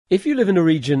If you live in a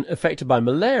region affected by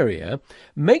malaria,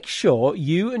 make sure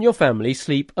you and your family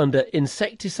sleep under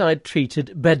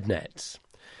insecticide-treated bed nets.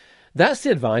 That's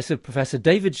the advice of Professor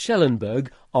David Schellenberg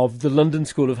of the London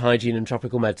School of Hygiene and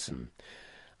Tropical Medicine.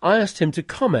 I asked him to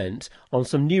comment on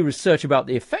some new research about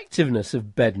the effectiveness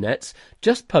of bed nets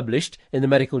just published in the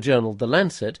medical journal The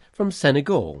Lancet from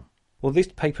Senegal. Well, this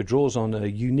paper draws on a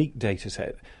unique data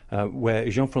set where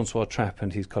Jean-Francois Trappe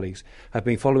and his colleagues have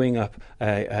been following up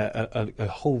a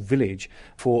whole village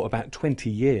for about 20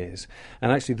 years.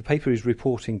 And actually the paper is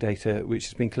reporting data which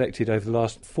has been collected over the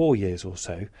last 4 years or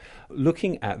so,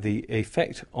 looking at the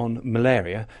effect on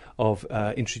malaria of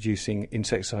introducing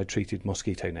insecticide-treated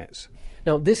mosquito nets.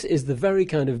 Now, this is the very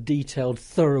kind of detailed,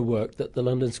 thorough work that the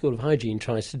London School of Hygiene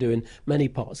tries to do in many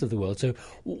parts of the world. So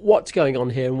what's going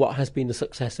on here and what has been the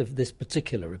success of this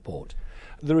particular report?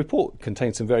 The report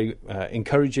contains some very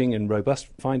encouraging and robust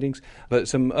findings, but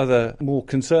some other more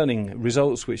concerning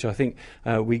results which I think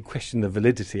we question the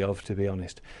validity of, to be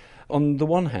honest. On the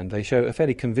one hand, they show a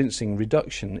fairly convincing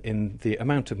reduction in the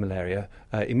amount of malaria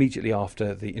immediately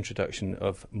after the introduction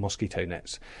of mosquito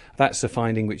nets. That's a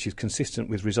finding which is consistent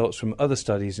with results from other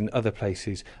studies in other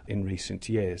places in recent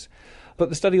years. But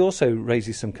the study also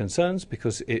raises some concerns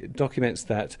because it documents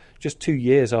that just 2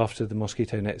 years after the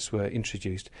mosquito nets were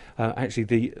introduced, actually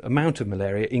the amount of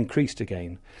malaria increased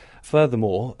again.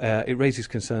 Furthermore, it raises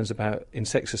concerns about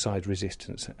insecticide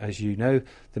resistance. As you know,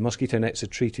 the mosquito nets are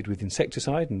treated with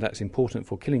insecticide, and that's important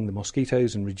for killing the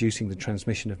mosquitoes and reducing the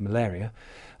transmission of malaria.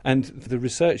 And the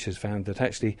researchers found that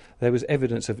actually there was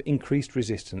evidence of increased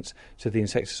resistance to the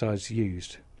insecticides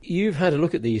used. You've had a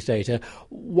look at these data.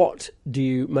 What do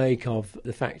you make of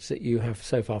the facts that you have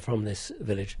so far from this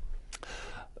village?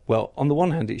 Well, on the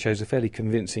one hand, it shows a fairly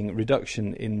convincing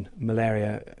reduction in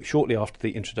malaria shortly after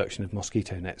the introduction of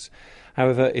mosquito nets.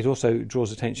 However, it also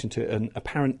draws attention to an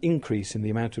apparent increase in the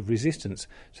amount of resistance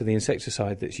to the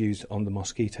insecticide that's used on the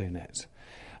mosquito nets.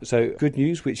 So good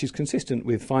news, which is consistent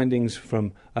with findings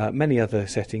from many other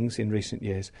settings in recent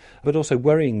years, but also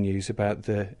worrying news about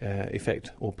the effect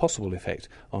or possible effect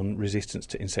on resistance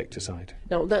to insecticide.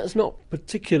 Now, that's not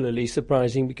particularly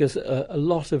surprising because a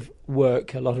lot of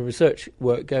research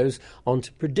work goes on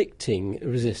to predicting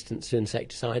resistance to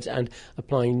insecticides and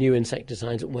applying new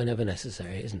insecticides whenever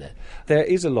necessary, isn't it? There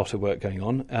is a lot of work going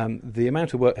on. The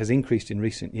amount of work has increased in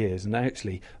recent years, and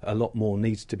actually a lot more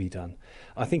needs to be done.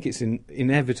 I think it's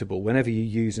inevitable whenever you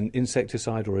use an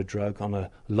insecticide or a drug on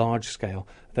a large scale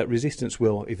that resistance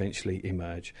will eventually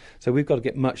emerge. So we've got to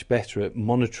get much better at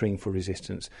monitoring for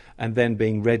resistance and then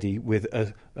being ready with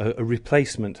a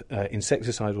replacement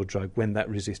insecticide or drug when that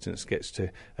resistance gets to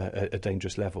a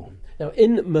dangerous level. Now,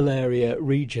 in malaria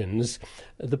regions,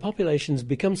 the populations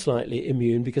become slightly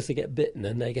immune because they get bitten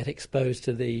and they get exposed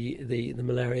to the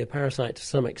malaria parasite to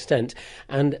some extent.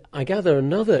 And I gather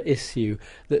another issue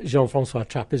that Jean-Francois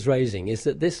Trappe is raising is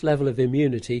that this level of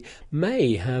immunity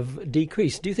may have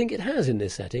decreased. Do you think it has in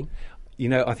this setting? You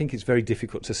know, I think it's very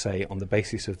difficult to say on the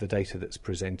basis of the data that's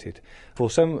presented. For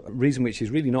some reason which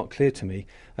is really not clear to me,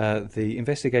 the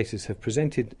investigators have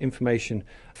presented information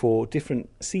for different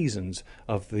seasons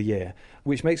of the year,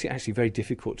 which makes it actually very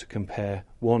difficult to compare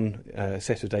one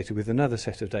set of data with another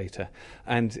set of data.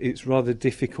 And it's rather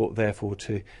difficult, therefore,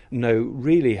 to know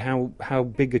really how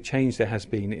big a change there has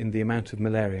been in the amount of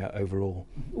malaria overall.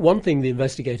 One thing the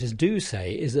investigators do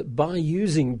say is that by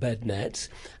using bed nets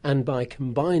and by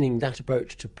combining that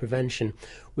approach to prevention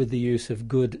with the use of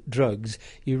good drugs,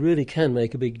 you really can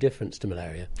make a big difference to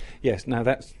malaria. Yes, now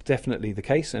that's definitely the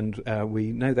case, and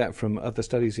we know that from other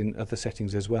studies in other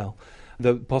settings as well.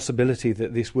 The possibility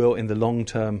that this will, in the long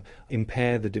term,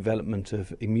 impair the development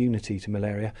of immunity to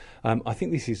malaria, I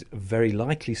think this is a very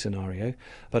likely scenario,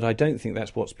 but I don't think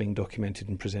that's what's being documented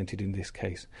and presented in this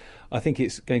case. I think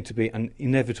it's going to be an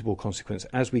inevitable consequence.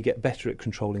 As we get better at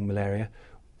controlling malaria,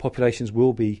 populations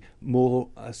will be more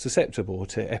susceptible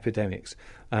to epidemics.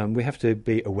 We have to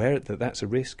be aware that that's a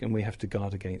risk and we have to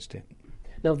guard against it.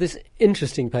 Now, this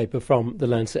interesting paper from The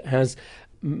Lancet has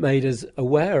made us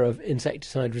aware of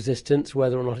insecticide resistance,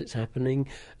 whether or not it's happening,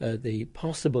 the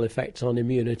possible effects on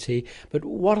immunity. But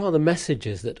what are the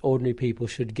messages that ordinary people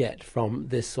should get from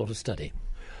this sort of study?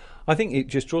 I think it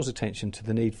just draws attention to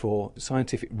the need for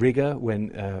scientific rigour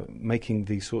when making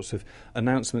these sorts of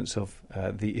announcements of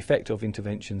the effect of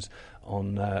interventions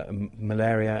on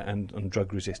malaria and on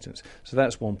drug resistance. So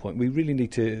that's one point. We really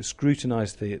need to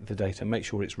scrutinise the data, make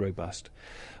sure it's robust.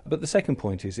 But the second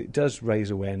point is it does raise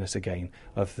awareness again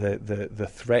of the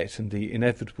threat and the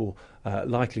inevitable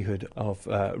likelihood of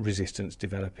resistance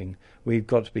developing. We've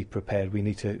got to be prepared. We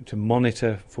need to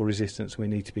monitor for resistance. We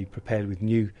need to be prepared with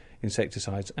new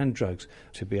insecticides and drugs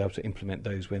to be able to implement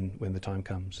those when the time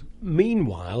comes.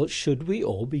 Meanwhile, should we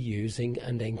all be using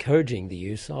and encouraging the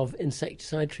use of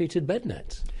insecticide-treated bed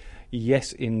nets?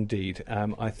 Yes, indeed.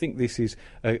 I think this is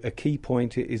a key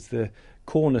point. It is the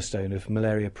cornerstone of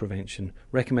malaria prevention,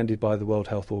 recommended by the World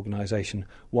Health Organization,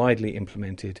 widely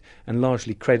implemented and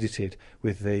largely credited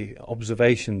with the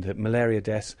observation that malaria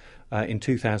deaths in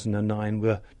 2009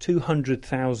 were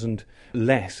 200,000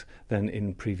 less than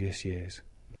in previous years.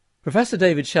 Professor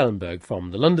David Schellenberg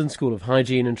from the London School of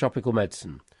Hygiene and Tropical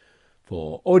Medicine.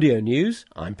 For Audio News,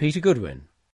 I'm Peter Goodwin.